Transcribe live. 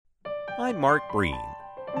I'm Mark Breen.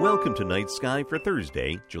 Welcome to Night Sky for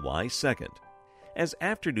Thursday, July 2nd. As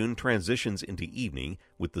afternoon transitions into evening,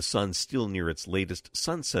 with the sun still near its latest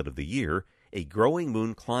sunset of the year, a growing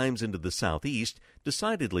moon climbs into the southeast,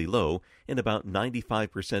 decidedly low and about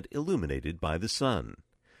 95% illuminated by the sun.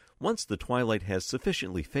 Once the twilight has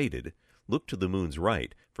sufficiently faded, look to the moon's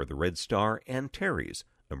right for the red star Antares,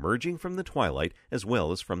 emerging from the twilight as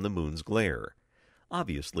well as from the moon's glare.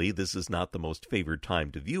 Obviously, this is not the most favored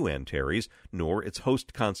time to view Antares, nor its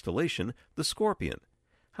host constellation, the Scorpion.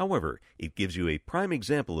 However, it gives you a prime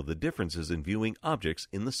example of the differences in viewing objects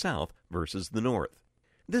in the south versus the north.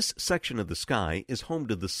 This section of the sky is home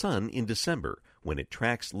to the sun in December, when it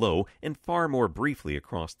tracks low and far more briefly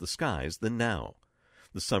across the skies than now.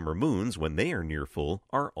 The summer moons, when they are near full,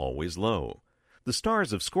 are always low. The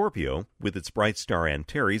stars of Scorpio, with its bright star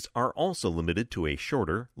Antares, are also limited to a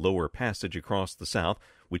shorter, lower passage across the south,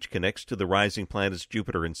 which connects to the rising planets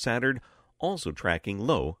Jupiter and Saturn, also tracking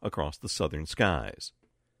low across the southern skies.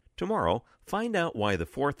 Tomorrow, find out why the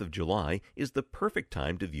 4th of July is the perfect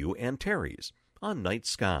time to view Antares on Night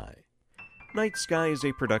Sky. Night Sky is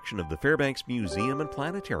a production of the Fairbanks Museum and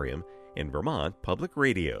Planetarium and Vermont Public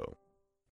Radio.